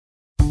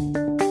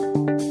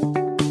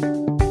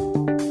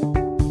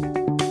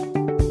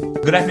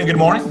Good afternoon, good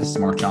morning. This is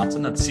Mark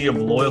Johnson, the CEO of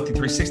Loyalty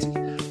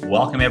 360.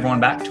 Welcome everyone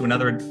back to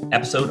another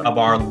episode of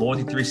our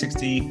Loyalty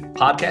 360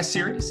 podcast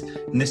series.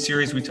 In this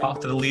series, we talk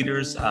to the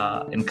leaders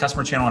in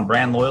customer channel and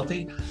brand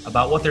loyalty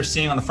about what they're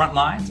seeing on the front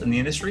lines in the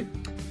industry.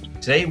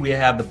 Today, we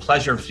have the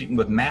pleasure of speaking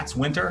with Matt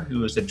Winter,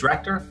 who is the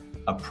Director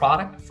of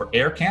Product for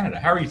Air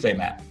Canada. How are you today,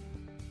 Matt?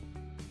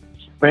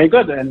 Very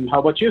good. And how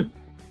about you?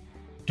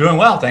 Doing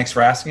well. Thanks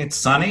for asking. It's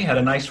sunny. Had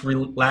a nice,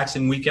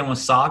 relaxing weekend with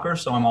soccer,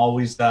 so I'm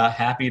always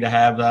happy to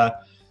have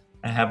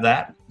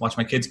that. Watch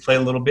my kids play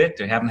a little bit.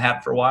 They haven't had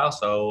it for a while,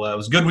 so it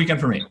was a good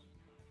weekend for me.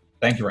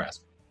 Thank you for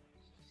asking.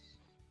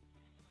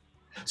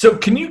 So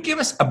can you give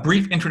us a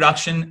brief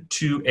introduction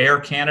to Air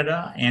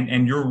Canada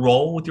and your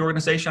role with the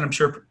organization? I'm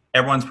sure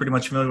everyone's pretty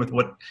much familiar with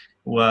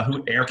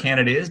who Air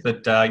Canada is,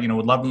 but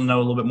would love to know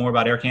a little bit more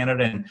about Air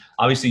Canada and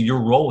obviously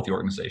your role with the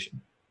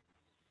organization.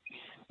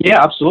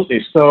 Yeah,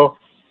 absolutely. So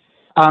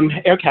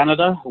Air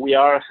Canada, we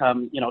are,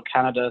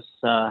 Canada's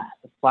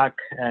flag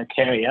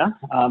carrier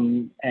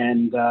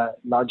and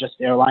largest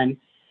airline,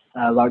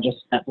 largest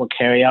network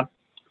carrier.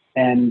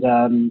 And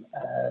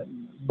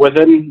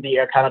within the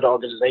Air Canada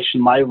organization,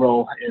 my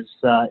role is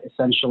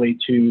essentially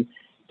to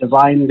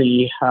design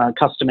the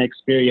customer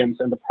experience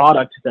and the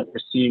product that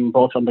we're seeing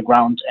both on the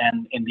ground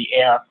and in the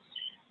air,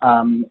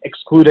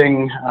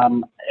 excluding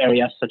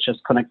areas such as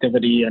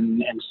connectivity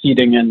and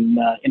seating and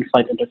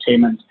in-flight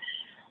entertainment.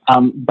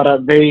 But a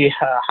very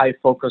high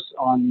focus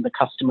on the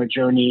customer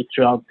journey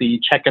throughout the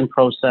check-in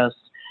process,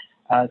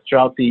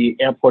 throughout the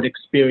airport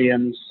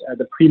experience,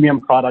 the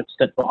premium products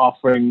that we're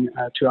offering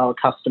to our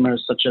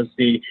customers, such as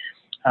the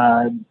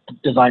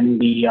designing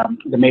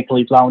the Maple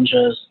Leaf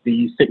lounges,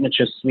 the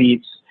signature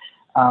suites,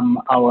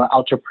 our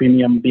ultra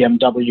premium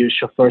BMW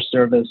chauffeur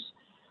service,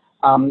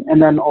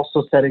 and then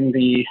also setting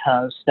the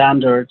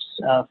standards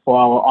for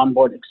our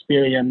onboard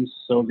experience.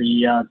 So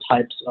the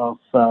types of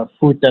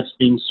food that's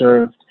being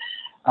served.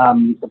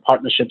 The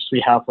partnerships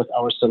we have with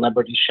our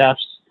celebrity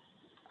chefs,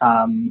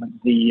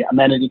 the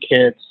amenity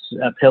kits,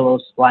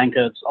 pillows,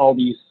 blankets, all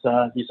these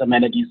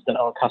amenities that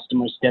our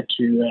customers get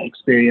to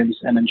experience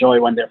and enjoy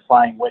when they're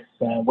flying with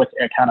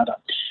Air Canada.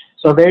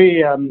 So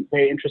very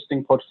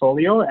interesting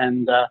portfolio,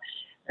 and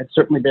it's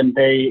certainly been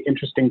very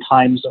interesting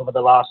times over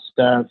the last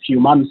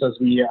few months as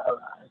we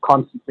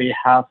constantly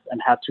have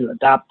and had to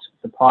adapt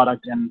the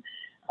product and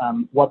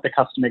what the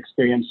customer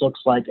experience looks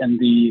like, and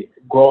the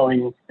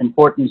growing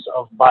importance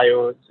of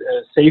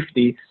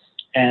biosafety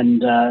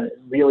and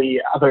really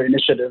other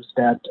initiatives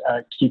that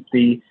keep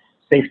the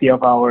safety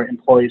of our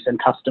employees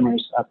and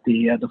customers at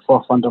the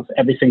forefront of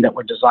everything that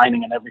we're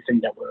designing and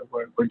everything that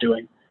we're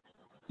doing.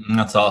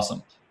 That's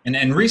awesome.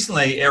 And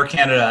recently, Air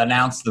Canada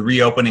announced the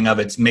reopening of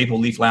its Maple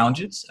Leaf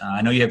lounges.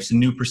 I know you have some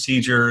new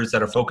procedures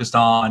that are focused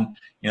on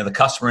the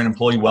customer and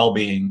employee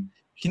well-being.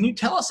 Can you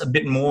tell us a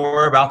bit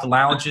more about the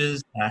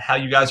lounges, how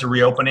you guys are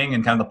reopening,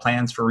 and kind of the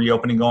plans for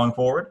reopening going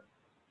forward?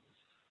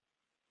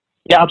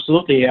 Yeah,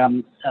 absolutely.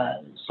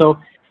 So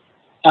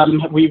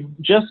we've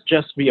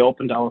just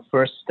reopened our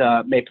first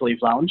Maple Leaf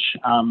lounge,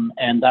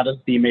 and that is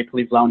the Maple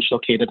Leaf lounge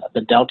located at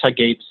the Delta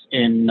Gates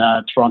in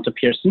Toronto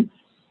Pearson.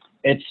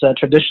 It's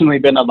traditionally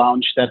been a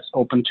lounge that's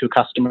open to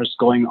customers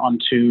going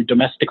onto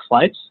domestic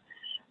flights.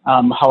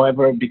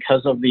 However,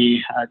 because of the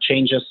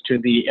changes to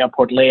the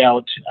airport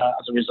layout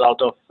as a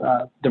result of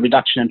the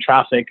reduction in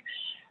traffic,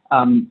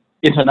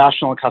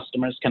 international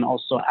customers can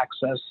also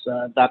access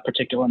that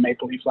particular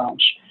Maple Leaf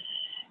lounge.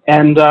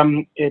 And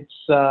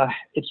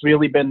it's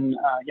really been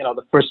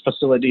the first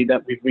facility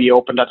that we've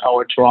reopened at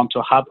our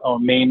Toronto hub, our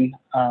main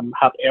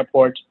hub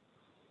airport.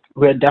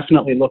 We're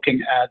definitely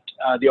looking at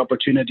the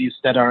opportunities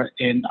that are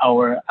in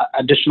our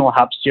additional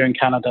hubs here in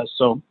Canada.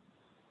 So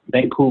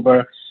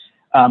Vancouver,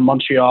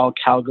 Montreal,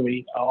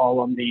 Calgary are all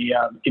on the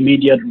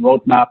immediate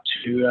roadmap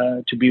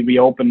to be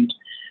reopened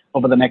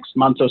over the next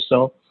month or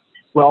so.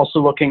 We're also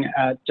looking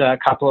at a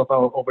couple of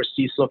our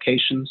overseas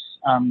locations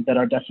that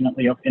are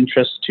definitely of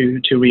interest to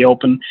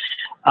reopen.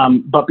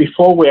 But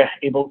before we're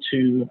able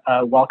to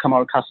welcome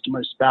our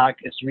customers back,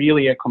 it's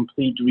really a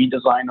complete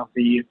redesign of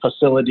the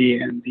facility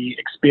and the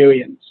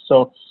experience.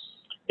 So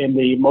in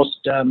the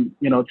most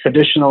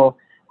traditional,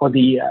 or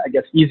the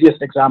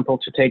easiest example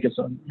to take is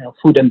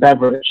food and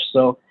beverage.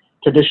 So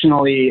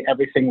traditionally,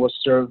 everything was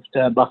served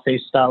buffet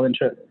style in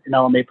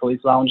our Maple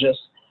Leaf lounges.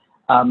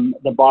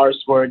 The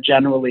bars were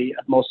generally,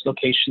 at most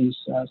locations,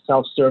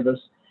 self-service.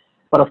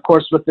 But of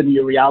course, with the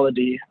new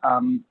reality,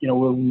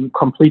 we're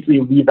completely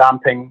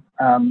revamping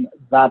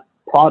that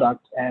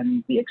product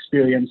and the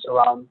experience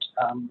around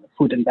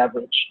food and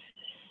beverage.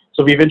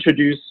 So we've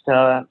introduced,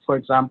 for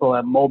example,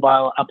 a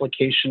mobile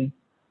application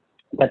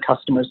that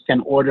customers can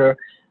order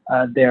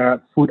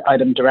their food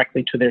item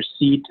directly to their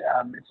seat.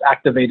 It's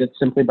activated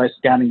simply by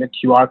scanning the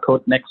QR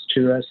code next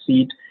to a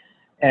seat,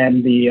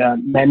 and the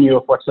menu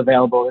of what's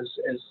available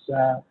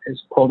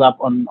is pulled up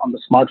on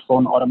the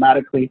smartphone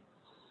automatically.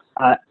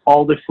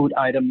 All the food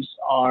items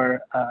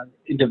are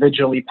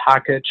individually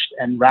packaged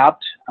and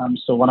wrapped.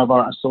 So one of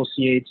our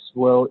associates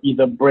will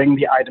either bring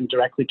the item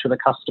directly to the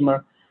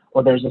customer,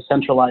 or there's a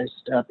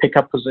centralized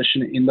pickup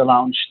position in the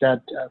lounge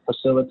that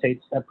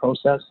facilitates that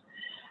process.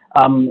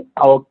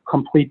 Our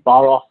complete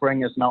bar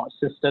offering is now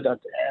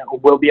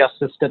will be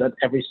assisted at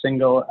every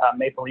single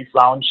Maple Leaf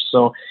Lounge,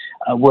 so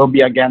we'll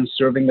be again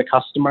serving the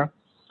customer.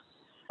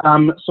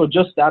 So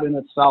just that in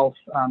itself,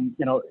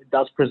 it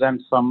does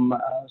present some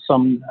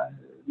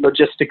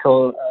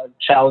logistical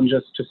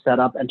challenges to set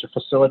up and to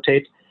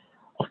facilitate.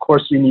 Of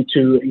course, we need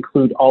to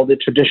include all the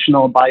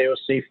traditional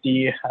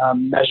biosafety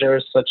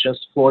measures, such as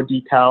floor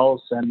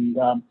decals and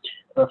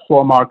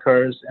floor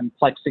markers and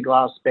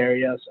plexiglass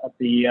barriers at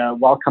the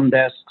welcome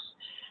desks.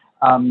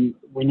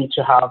 We need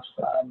to have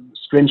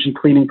stringent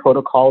cleaning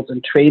protocols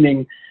and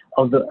training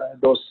of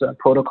those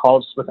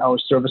protocols with our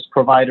service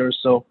providers.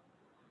 So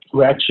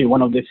we're actually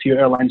one of the few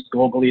airlines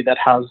globally that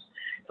has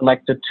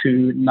elected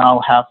to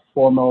now have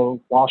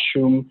formal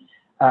washroom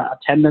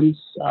attendance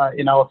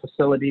in our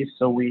facilities.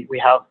 So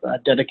we have a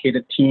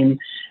dedicated team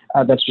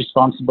that's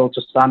responsible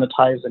to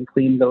sanitize and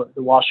clean the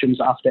washrooms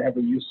after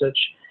every usage.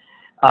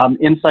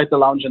 Inside the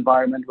lounge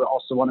environment, we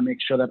also want to make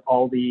sure that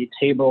all the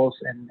tables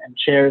and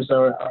chairs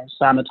are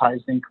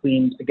sanitized and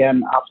cleaned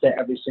again after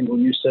every single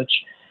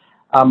usage.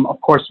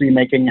 Of course, we're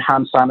making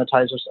hand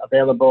sanitizers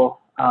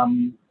available.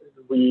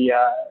 We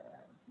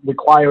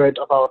require it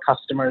of our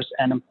customers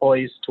and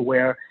employees to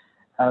wear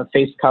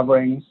face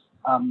coverings.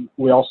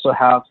 We also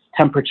have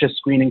temperature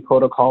screening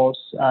protocols,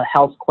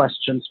 health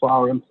questions for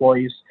our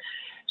employees.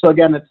 So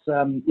again,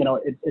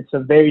 it's a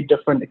very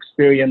different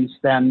experience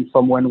than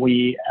from when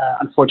we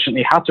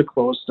unfortunately had to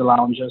close the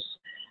lounges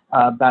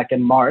back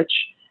in March.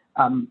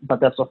 But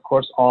that's of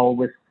course all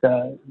with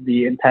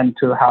the intent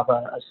to have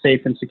a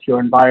safe and secure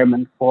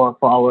environment for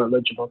our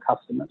eligible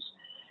customers.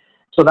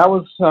 So that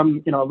was a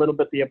little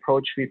bit the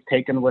approach we've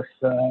taken with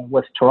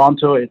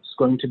Toronto. It's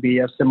going to be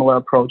a similar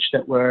approach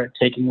that we're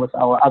taking with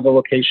our other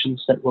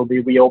locations that will be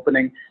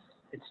reopening.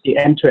 It's the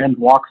end-to-end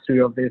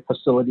walkthrough of the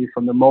facility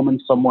from the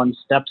moment someone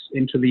steps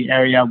into the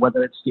area,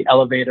 whether it's the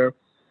elevator,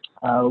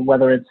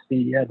 whether it's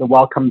the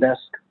welcome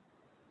desk,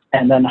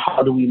 and then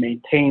how do we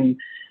maintain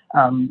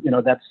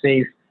that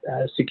safe,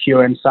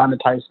 secure, and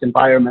sanitized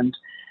environment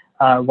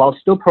while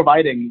still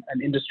providing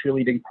an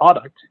industry-leading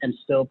product and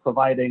still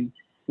providing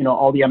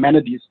all the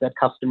amenities that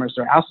customers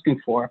are asking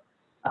for,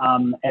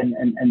 and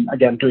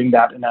again doing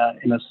that in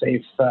a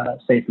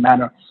safe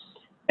manner.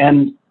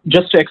 And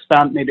just to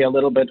expand maybe a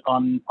little bit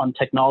on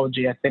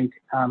technology, I think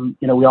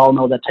we all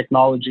know that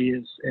technology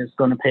is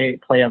going to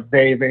play a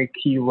very, very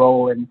key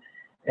role in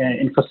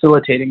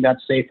facilitating that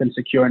safe and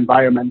secure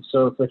environment.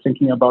 So if we're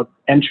thinking about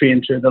entry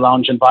into the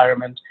lounge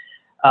environment,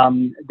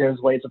 there's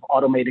ways of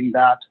automating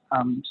that.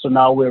 So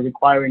now we're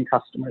requiring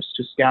customers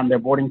to scan their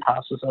boarding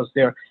passes as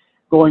they're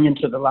going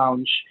into the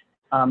lounge.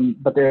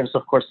 But there's,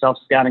 of course,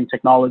 self-scanning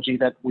technology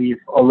that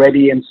we've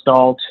already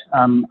installed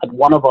at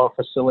one of our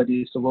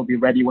facilities. So we'll be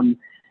ready when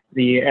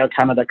the Air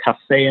Canada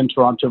Cafe in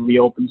Toronto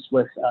reopens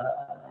with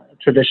a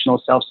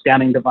traditional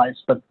self-scanning device,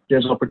 but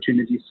there's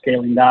opportunities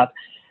scaling that.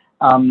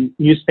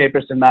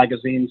 Newspapers and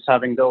magazines,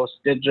 having those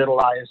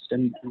digitalized,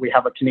 and we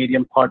have a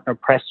Canadian partner,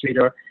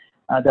 Pressreader,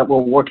 that we're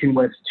working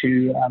with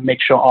to make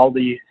sure all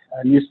the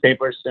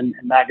newspapers and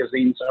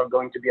magazines are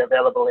going to be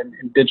available in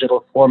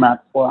digital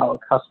format for our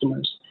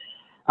customers.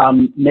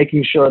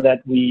 Making sure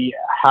that we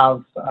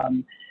have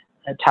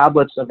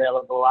tablets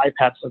available,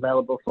 iPads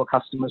available for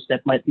customers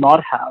that might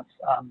not have,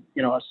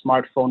 a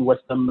smartphone with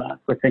them.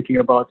 We're thinking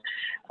about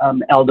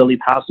elderly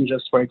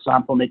passengers, for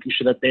example, making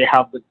sure that they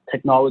have the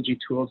technology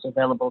tools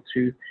available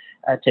to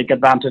take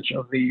advantage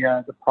of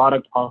the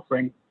product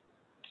offering.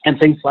 And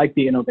things like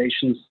the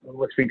innovations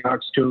with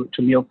regards to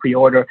meal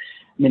pre-order.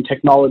 I mean,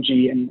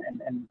 technology and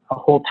a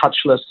whole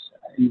touchless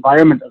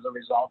environment as a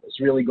result is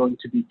really going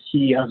to be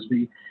key as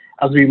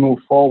we move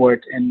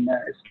forward in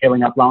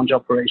scaling up lounge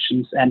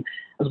operations and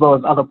as well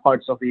as other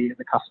parts of the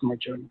customer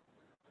journey.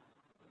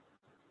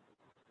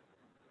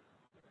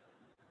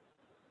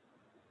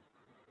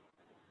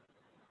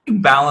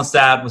 Balance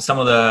that with some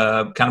of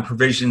the kind of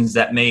provisions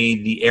that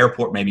the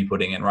airport may be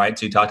putting in, right?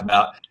 So you talked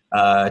about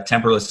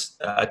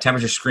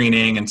temperature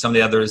screening and some of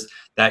the others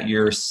that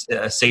your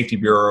safety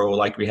bureau,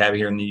 like we have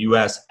here in the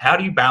U.S. How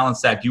do you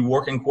balance that? Do you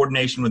work in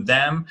coordination with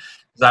them?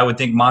 Because I would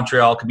think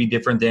Montreal could be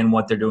different than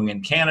what they're doing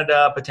in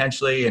Canada,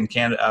 potentially.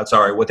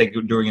 What they're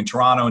doing in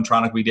Toronto, and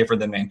Toronto could be different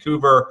than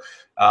Vancouver.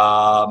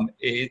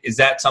 Is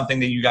that something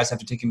that you guys have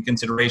to take into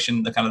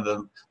consideration, the kind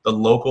of the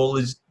local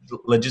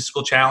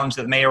logistical challenge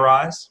that may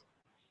arise?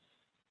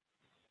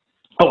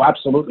 Oh,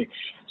 absolutely.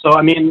 So,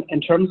 I mean,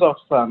 in terms of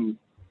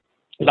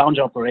lounge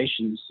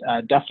operations,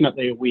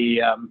 definitely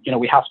we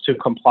have to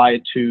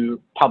comply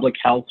to public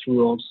health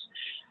rules,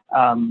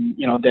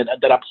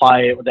 that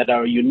apply, that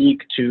are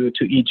unique to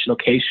each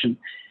location.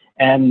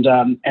 And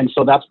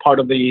so that's part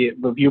of the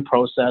review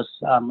process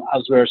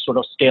as we're sort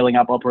of scaling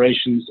up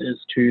operations, is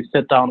to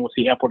sit down with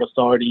the airport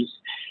authorities,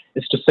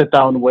 is to sit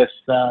down with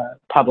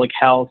public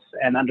health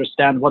and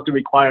understand what the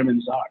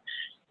requirements are.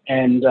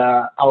 And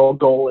our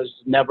goal is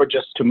never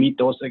just to meet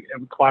those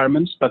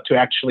requirements, but to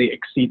actually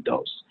exceed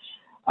those.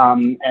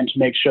 and to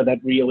make sure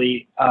that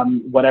really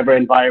whatever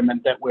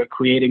environment that we're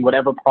creating,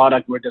 whatever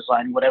product we're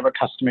designing, whatever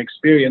customer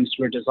experience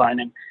we're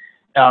designing,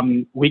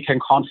 we can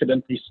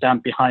confidently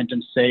stand behind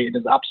and say it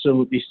is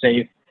absolutely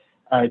safe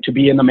to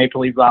be in the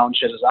Maple Leaf Lounge.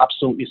 It is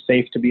absolutely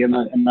safe to be in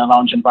the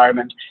lounge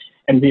environment.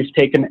 And we've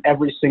taken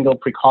every single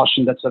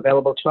precaution that's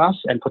available to us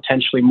and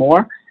potentially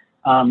more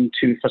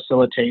to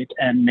facilitate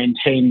and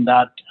maintain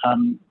that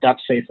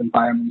safe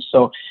environment.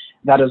 So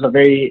that is a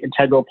very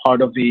integral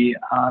part of the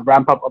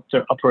ramp-up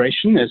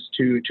operation, is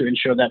to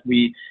ensure that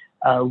we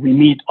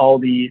meet all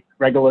the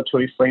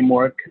regulatory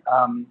framework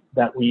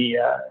that we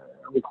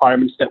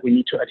requirements that we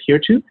need to adhere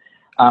to,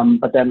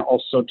 but then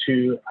also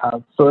to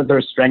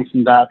further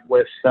strengthen that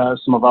with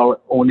some of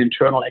our own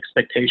internal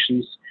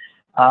expectations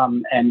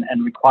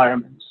and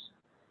requirements.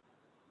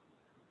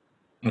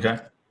 Okay.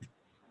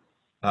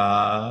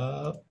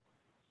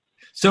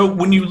 So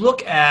when you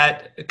look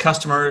at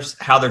customers,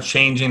 how they're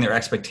changing their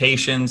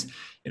expectations,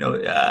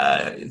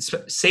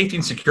 safety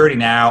and security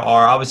now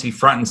are obviously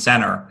front and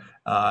center.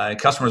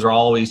 Customers are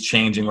always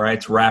changing, right?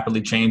 It's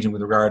rapidly changing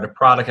with regard to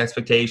product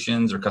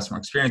expectations or customer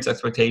experience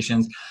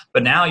expectations.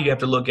 But now you have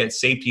to look at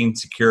safety and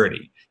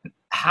security.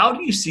 How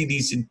do you see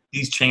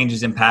these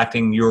changes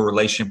impacting your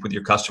relationship with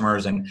your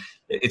customers and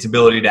its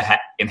ability to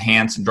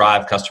enhance and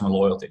drive customer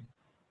loyalty?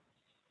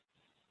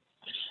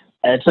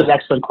 It's an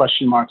excellent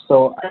question, Mark.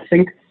 So I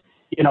think,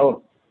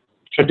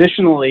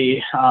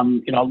 traditionally,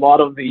 a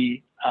lot of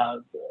the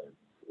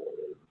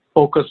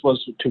focus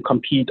was to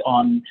compete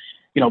on,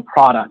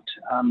 product.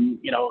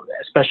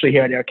 Especially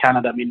here at Air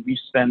Canada, I mean, we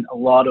spent a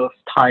lot of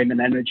time and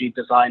energy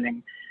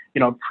designing,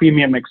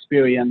 premium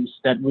experience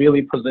that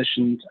really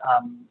positioned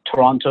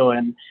Toronto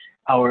and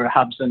our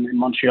hubs in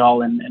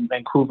Montreal and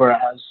Vancouver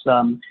as,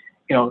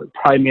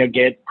 premier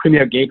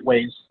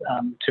gateways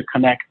to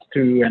connect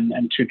through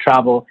and to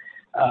travel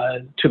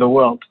to the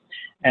world.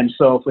 And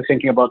so if we're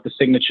thinking about the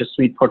Signature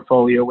Suite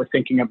portfolio, we're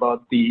thinking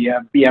about the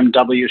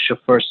BMW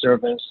chauffeur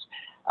service,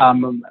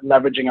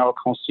 leveraging our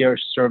concierge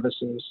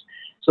services.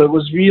 So it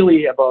was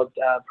really about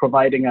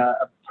providing a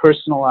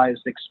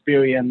personalized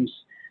experience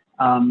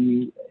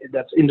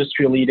that's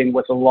industry leading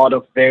with a lot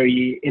of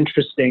very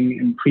interesting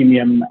and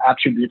premium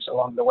attributes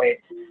along the way.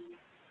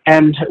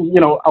 And,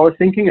 our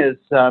thinking is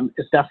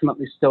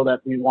definitely still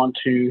that we want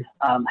to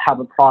have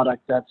a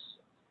product that's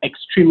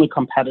extremely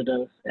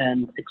competitive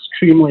and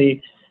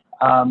extremely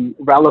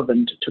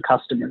relevant to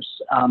customers.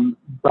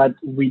 But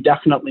we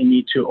definitely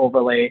need to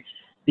overlay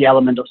the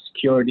element of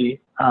security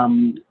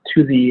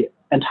to the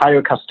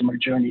entire customer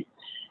journey.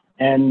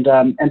 And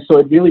so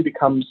it really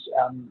becomes,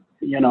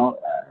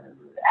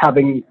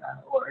 having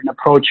an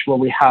approach where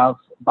we have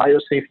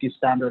biosafety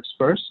standards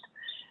first,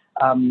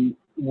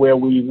 where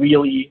we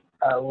really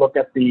look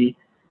at the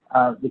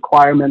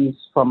requirements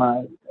from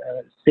a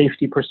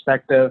safety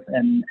perspective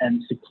and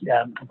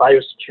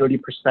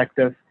biosecurity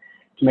perspective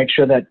to make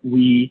sure that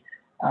we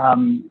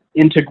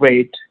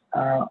integrate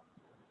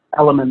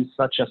elements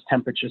such as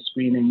temperature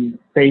screening,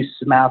 face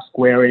mask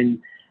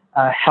wearing,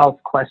 health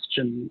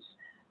questions,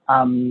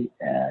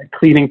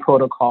 cleaning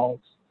protocols.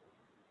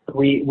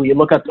 We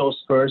look at those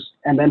first,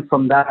 and then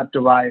from that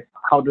derive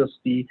how does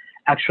the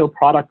actual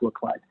product look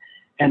like,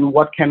 and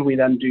what can we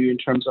then do in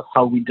terms of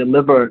how we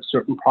deliver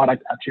certain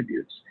product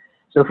attributes.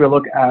 So if we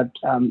look at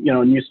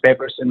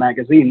newspapers and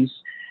magazines,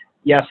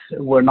 yes,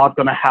 we're not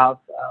going to have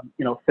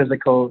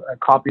physical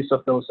copies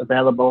of those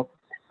available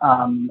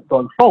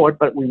going forward,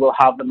 but we will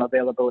have them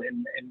available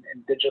in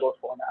digital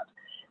format.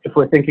 If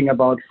we're thinking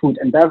about food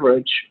and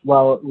beverage,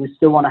 well, we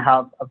still want to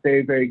have a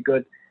very, very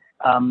good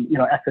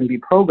F&B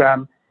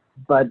program,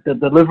 but the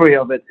delivery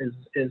of it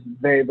is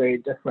very, very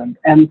different.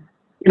 And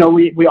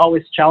we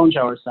always challenge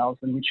ourselves,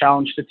 and we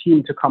challenge the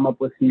team to come up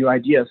with new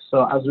ideas.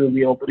 So as we're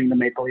reopening the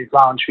Maple Leaf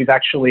Lounge, we've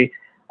actually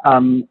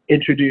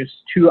introduced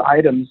 2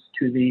 items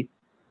to the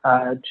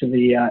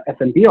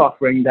F&B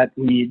offering that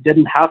we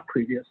didn't have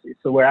previously.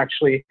 So we're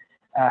actually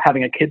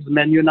having a kids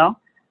menu now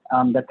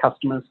that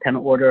customers can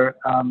order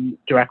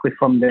directly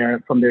from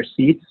their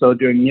seats. So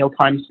during meal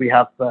times, we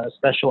have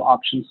special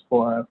options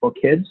for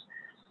kids.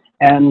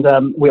 And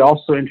we're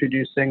also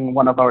introducing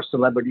one of our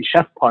celebrity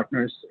chef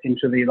partners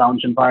into the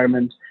lounge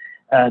environment,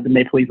 the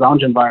Maple Leaf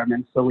Lounge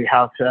environment. So we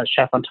have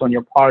Chef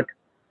Antonio Park,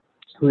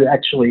 who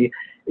actually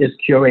is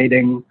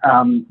curating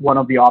one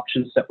of the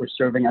options that we're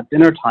serving at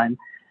dinner time.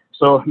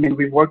 So, I mean,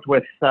 we've worked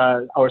with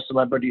our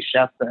celebrity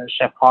chef,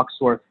 Chef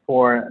Hawksworth,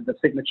 for the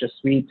Signature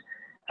Suite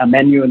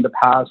menu in the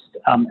past,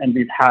 and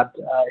we've had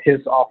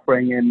his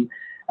offering in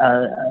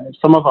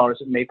some of our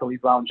Maple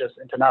Leaf Lounges,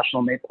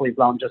 international Maple Leaf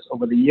Lounges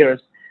over the years.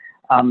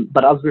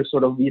 But as we're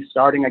sort of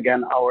restarting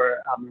again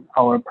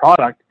our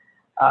product,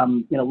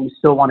 we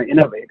still want to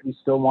innovate. We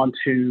still want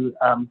to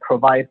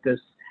provide this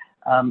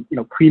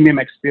premium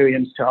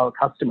experience to our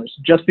customers.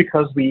 Just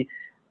because we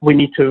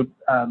need to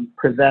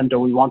present, or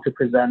we want to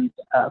present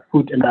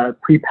food in a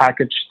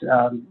prepackaged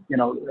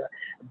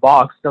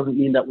box, doesn't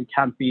mean that we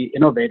can't be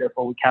innovative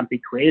or we can't be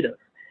creative.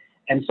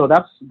 And so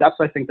that's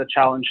I think the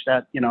challenge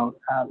that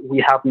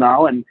we have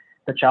now, and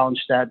the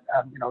challenge that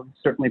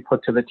certainly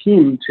put to the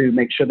team to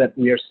make sure that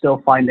we are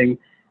still finding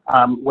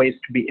ways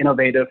to be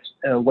innovative,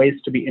 ways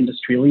to be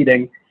industry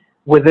leading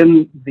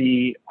within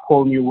the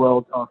whole new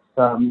world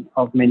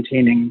of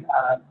maintaining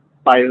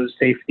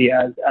biosafety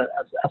as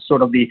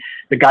sort of the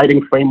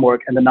guiding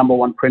framework and the number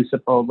one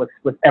principle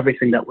with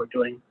everything that we're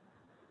doing.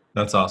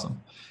 That's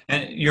awesome.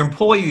 And your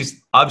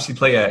employees obviously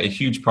play a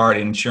huge part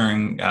in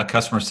ensuring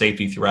customer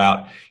safety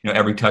throughout,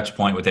 every touch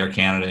point with Air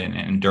Canada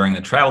and during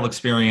the travel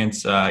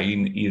experience,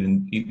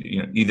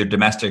 either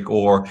domestic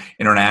or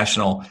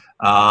international.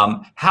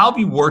 How have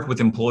you worked with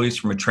employees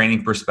from a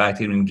training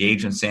perspective,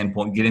 engagement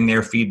standpoint, getting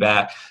their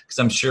feedback? Because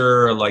I'm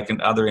sure, like in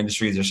other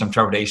industries, there's some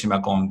trepidation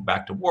about going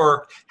back to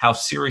work. How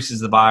serious is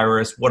the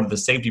virus? What are the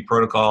safety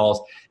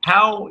protocols?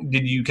 How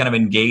did you kind of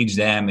engage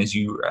them as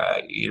you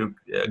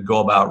go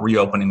about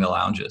reopening the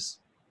lounges?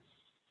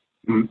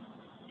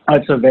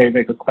 That's a very,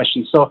 very good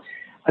question. So,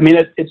 I mean,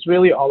 it's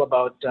really all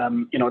about,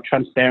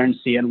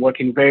 transparency and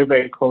working very,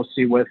 very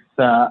closely with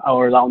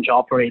our lounge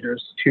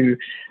operators to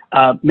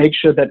make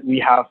sure that we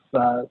have,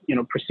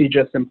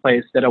 procedures in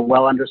place that are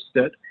well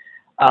understood,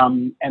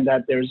 and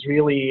that there's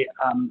really,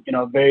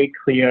 a very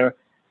clear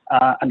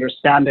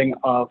understanding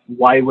of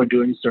why we're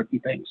doing certain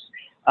things.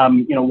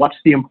 What's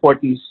the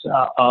importance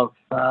of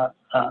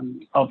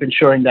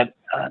ensuring that,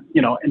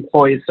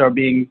 employees are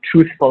being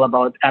truthful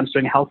about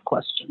answering health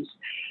questions?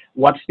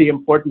 What's the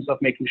importance of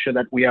making sure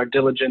that we are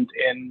diligent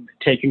in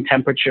taking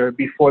temperature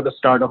before the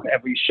start of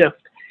every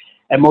shift?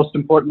 And most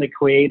importantly,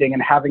 creating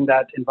and having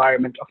that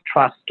environment of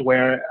trust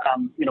where,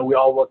 we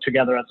all work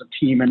together as a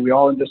team and we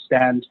all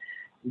understand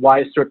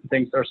why certain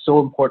things are so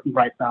important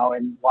right now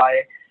and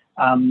why,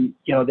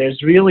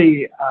 there's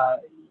really,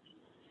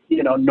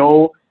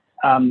 no,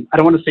 I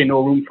don't want to say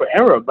no room for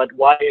error, but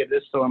why it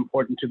is so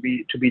important to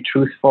be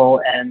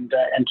truthful and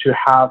to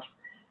have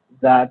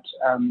that,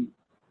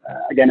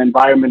 again,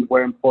 environment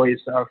where employees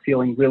are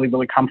feeling really,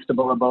 really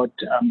comfortable about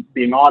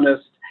being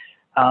honest,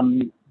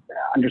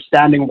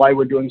 understanding why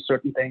we're doing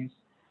certain things,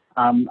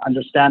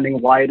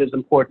 understanding why it is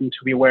important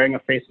to be wearing a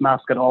face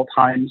mask at all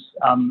times,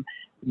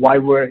 why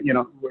we're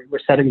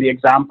setting the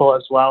example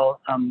as well,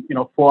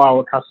 for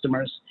our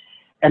customers.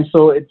 And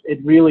so it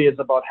really is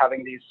about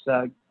having these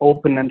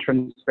open and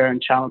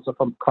transparent channels of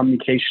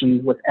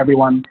communication with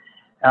everyone,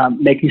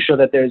 making sure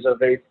that there's a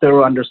very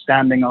thorough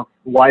understanding of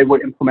why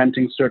we're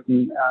implementing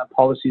certain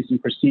policies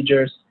and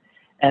procedures,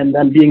 and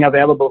then being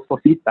available for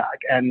feedback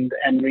and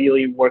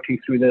really working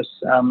through this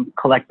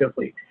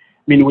collectively.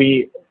 I mean,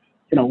 we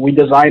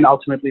design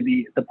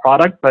ultimately the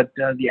product, but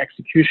the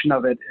execution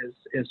of it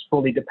is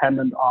fully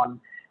dependent on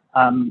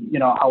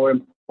our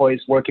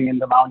employees working in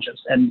the lounges,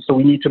 and so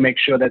we need to make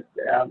sure that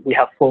we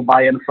have full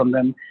buy-in from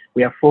them,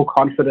 we have full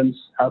confidence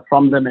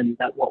from them, and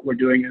that what we're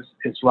doing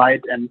is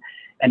right and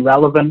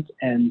relevant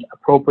and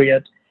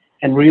appropriate,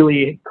 and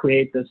really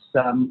create this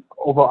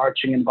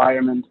overarching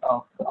environment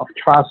of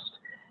trust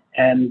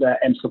and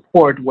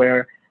support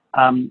where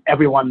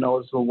everyone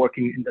knows we're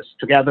working in this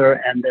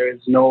together, and there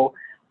is no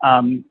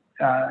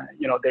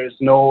there's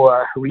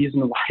no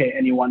reason why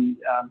anyone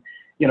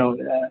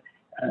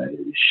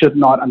should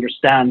not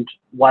understand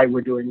why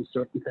we're doing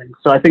certain things.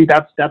 So I think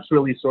that's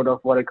really sort of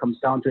what it comes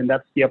down to, and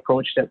that's the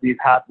approach that we've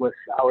had with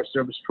our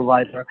service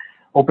provider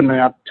opening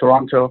up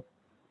Toronto,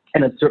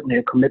 and it's certainly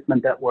a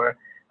commitment that we're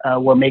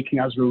making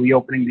as we're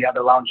reopening the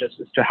other lounges,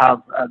 is to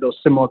have those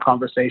similar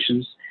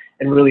conversations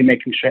and really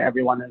making sure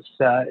everyone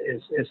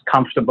is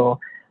comfortable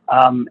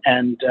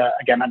and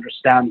again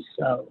understands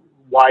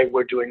why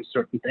we're doing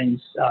certain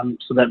things,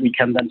 so that we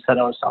can then set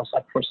ourselves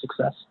up for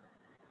success.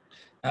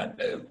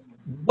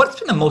 What's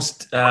been the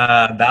most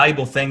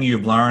valuable thing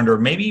you've learned, or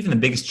maybe even the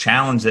biggest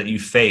challenge that you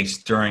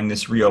faced during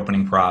this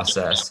reopening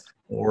process,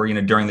 or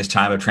during this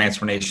time of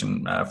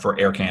transformation for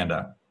Air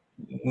Canada?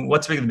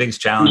 What's been the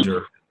biggest challenge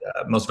or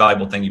most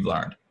valuable thing you've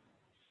learned?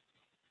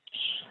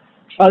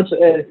 That's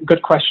a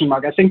good question,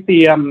 Mark. I think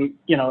the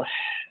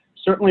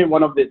certainly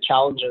one of the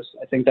challenges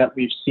I think that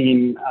we've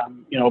seen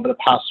over the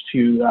past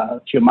few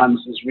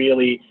months is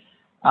really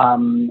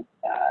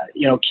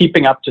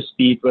keeping up to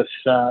speed with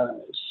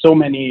so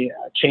many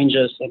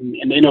changes and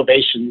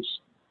innovations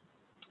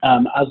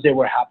as they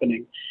were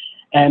happening,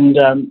 and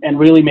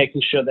really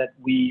making sure that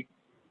we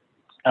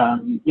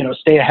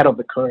stay ahead of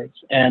the curve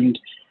and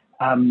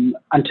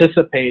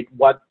anticipate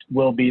what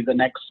will be the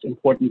next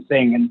important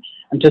thing, and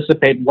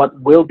anticipate what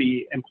will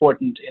be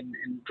important in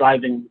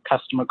driving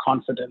customer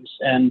confidence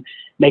and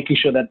making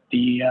sure that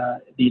the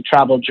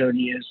travel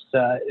journey is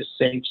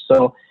safe.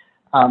 So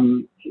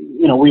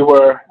we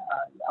were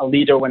a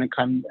leader when it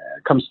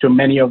comes to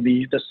many of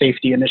the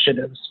safety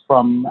initiatives,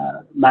 from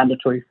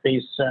mandatory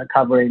face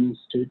coverings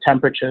to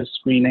temperature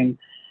screening,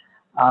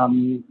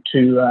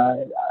 to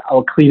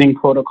our cleaning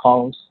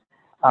protocols.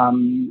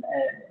 And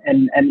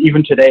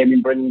even today, I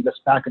mean, bringing this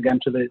back again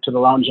to the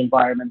lounge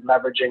environment,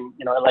 leveraging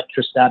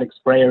electrostatic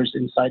sprayers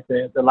inside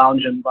the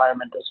lounge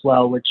environment as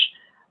well, which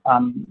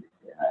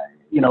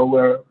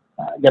we're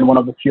again one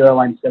of the few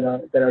airlines that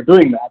are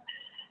doing that.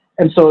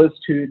 And so it's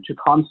to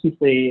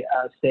constantly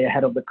stay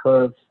ahead of the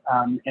curve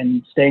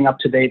and staying up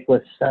to date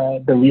with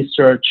the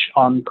research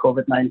on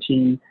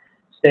COVID-19,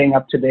 staying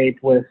up to date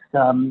with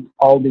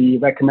all the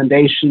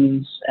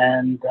recommendations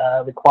and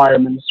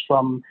requirements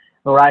from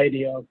a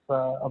variety of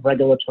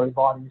regulatory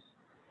bodies,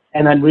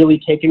 and then really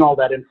taking all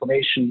that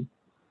information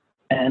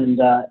and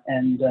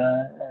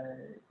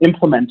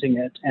implementing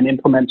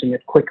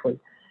it quickly,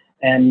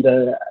 and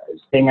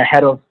staying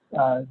ahead of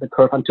the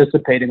curve,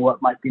 anticipating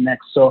what might be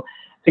next. So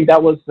I think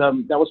that was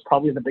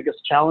probably the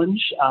biggest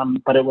challenge,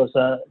 but it was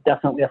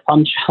definitely a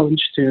fun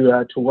challenge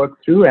to work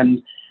through,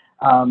 and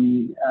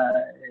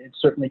it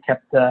certainly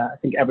kept I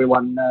think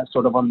everyone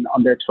sort of on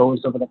their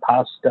toes over the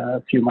past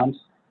few months.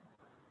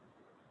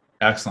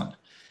 Excellent.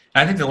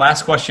 I think the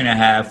last question I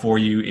have for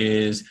you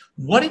is,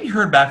 what have you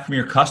heard back from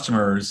your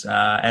customers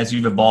as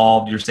you've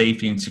evolved your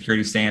safety and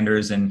security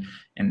standards, and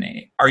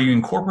are you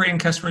incorporating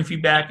customer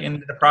feedback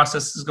into the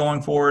processes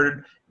going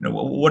forward? You know,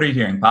 what are you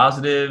hearing?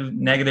 Positive,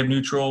 negative,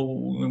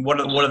 neutral?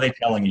 What are they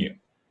telling you?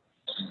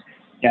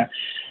 Yeah.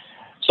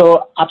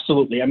 So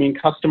absolutely. I mean,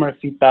 customer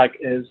feedback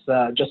is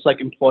just like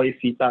employee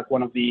feedback,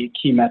 one of the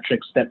key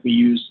metrics that we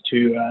use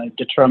to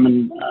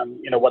determine,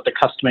 what the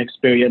customer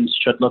experience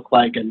should look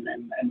like and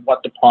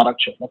what the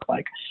product should look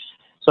like.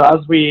 So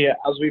as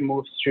we've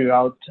moved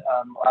throughout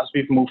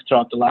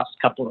the last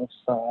couple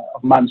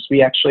of months,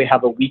 we actually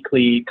have a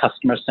weekly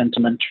customer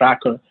sentiment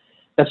tracker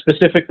that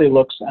specifically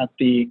looks at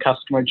the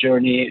customer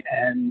journey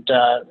and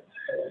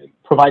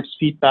provides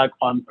feedback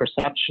on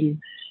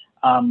perception,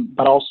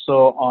 but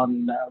also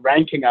on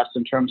ranking us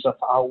in terms of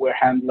how we're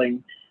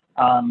handling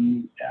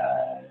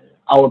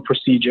our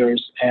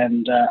procedures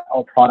and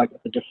our product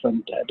at the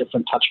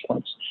different touch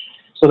points.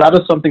 So that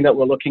is something that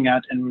we're looking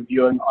at and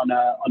reviewing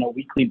on a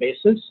weekly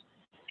basis.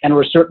 And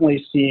we're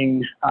certainly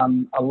seeing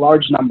a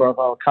large number of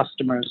our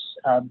customers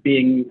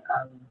being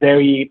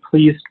very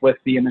pleased with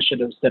the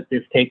initiatives that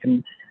we've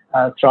taken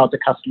throughout the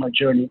customer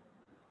journey.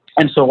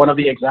 And so one of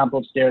the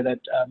examples there that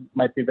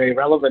might be very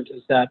relevant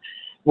is that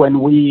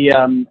when we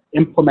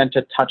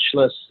implemented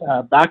touchless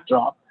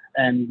backdrop,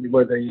 and we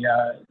were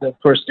the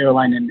first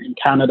airline in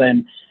Canada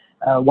and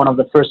one of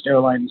the first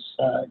airlines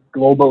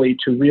globally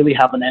to really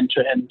have an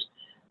end-to-end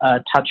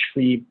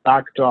touch-free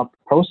backdrop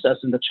process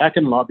in the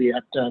check-in lobby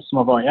at some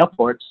of our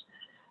airports,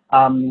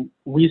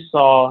 we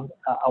saw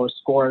our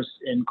scores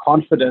in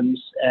confidence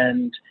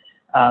and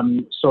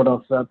sort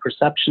of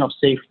perception of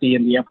safety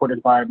in the airport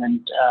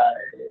environment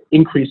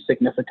increase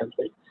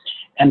significantly.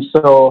 And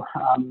so,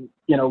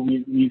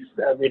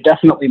 we're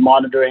definitely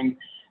monitoring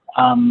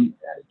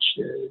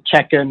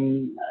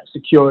check-in,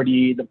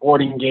 security, the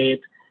boarding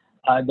gate,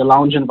 the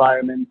lounge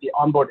environment, the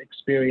onboard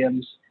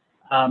experience,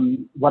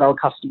 what our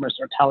customers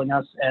are telling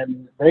us,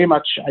 and very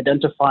much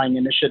identifying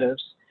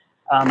initiatives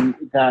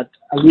that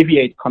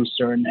alleviate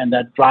concern and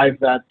that drive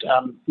that,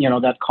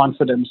 that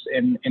confidence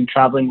in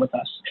traveling with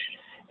us.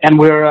 And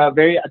we're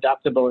very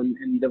adaptable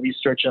in the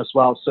research as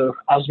well. So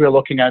as we're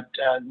looking at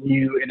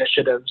new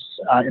initiatives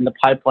in the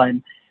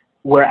pipeline,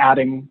 we're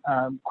adding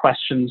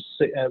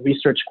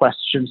research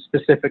questions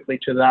specifically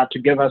to that to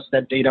give us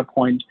that data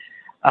point,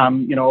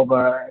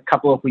 over a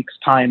couple of weeks'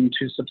 time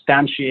to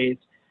substantiate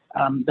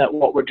that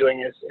what we're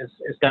doing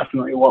is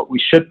definitely what we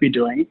should be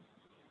doing.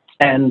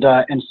 And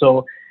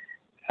so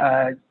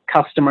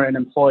customer and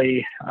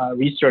employee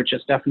research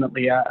is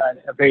definitely a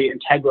very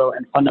integral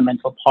and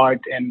fundamental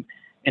part in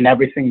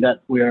everything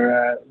that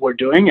we're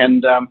doing.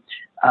 And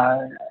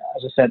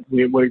as I said,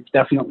 we've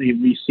definitely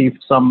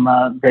received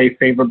some very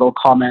favorable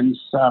comments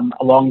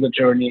along the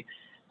journey,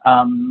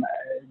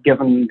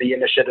 given the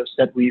initiatives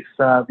that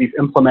we've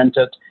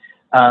implemented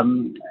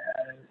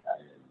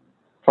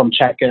from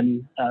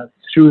check-in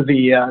through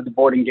the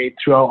boarding gate,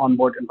 through our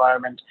onboard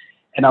environment.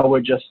 And now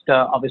we're just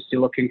obviously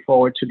looking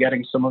forward to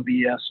getting some of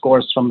the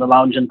scores from the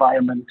lounge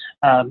environment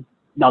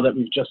now that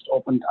we've just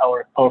opened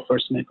our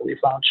first Maple Leaf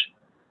Lounge.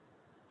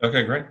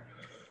 Okay, great.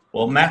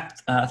 Well, Matt,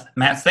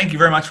 thank you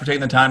very much for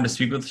taking the time to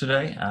speak with us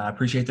today. I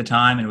appreciate the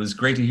time, and it was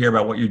great to hear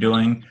about what you're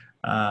doing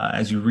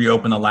as you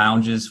reopen the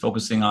lounges,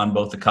 focusing on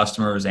both the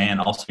customers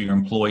and also your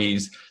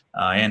employees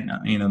and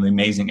the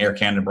amazing Air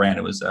Canada brand.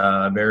 It was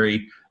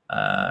very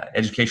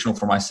educational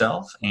for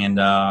myself, and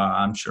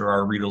I'm sure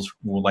our readers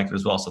will like it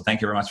as well. So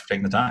thank you very much for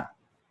taking the time.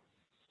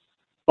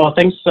 Well,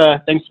 thanks,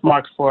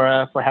 Mark,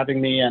 for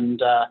having me.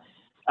 And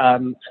I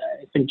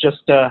think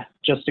just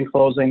in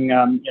closing,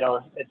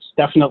 it's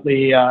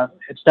definitely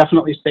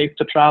safe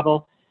to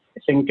travel. I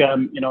think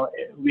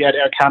we at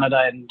Air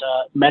Canada and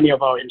many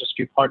of our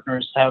industry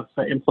partners have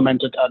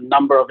implemented a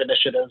number of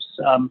initiatives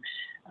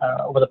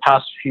over the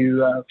past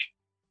few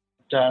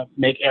to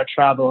make air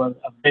travel a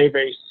very,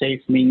 very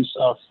safe means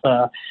of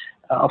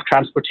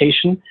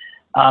transportation.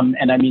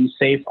 And I mean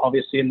safe,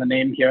 obviously, in the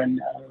name here, in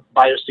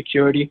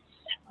biosecurity.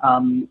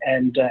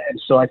 And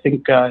so I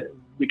think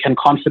we can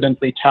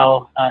confidently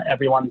tell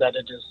everyone that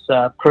it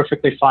is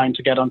perfectly fine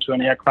to get onto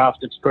an aircraft.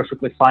 It's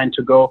perfectly fine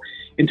to go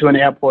into an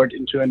airport,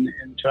 into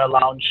a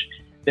lounge.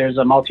 There's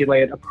a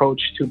multi-layered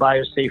approach to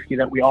biosafety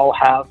that we all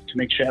have to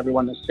make sure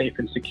everyone is safe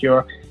and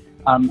secure.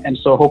 And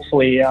so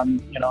hopefully,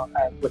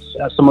 with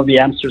some of the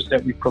answers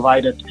that we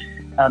provided,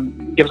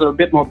 gives a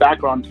bit more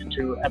background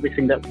to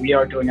everything that we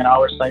are doing on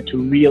our side to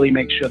really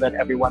make sure that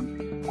everyone,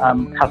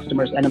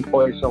 customers and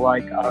employees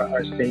alike,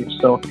 are safe.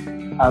 So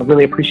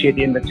really appreciate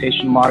the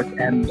invitation, Mark,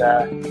 and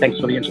thanks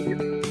for the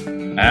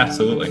interview.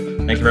 Absolutely.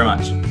 Thank you very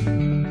much.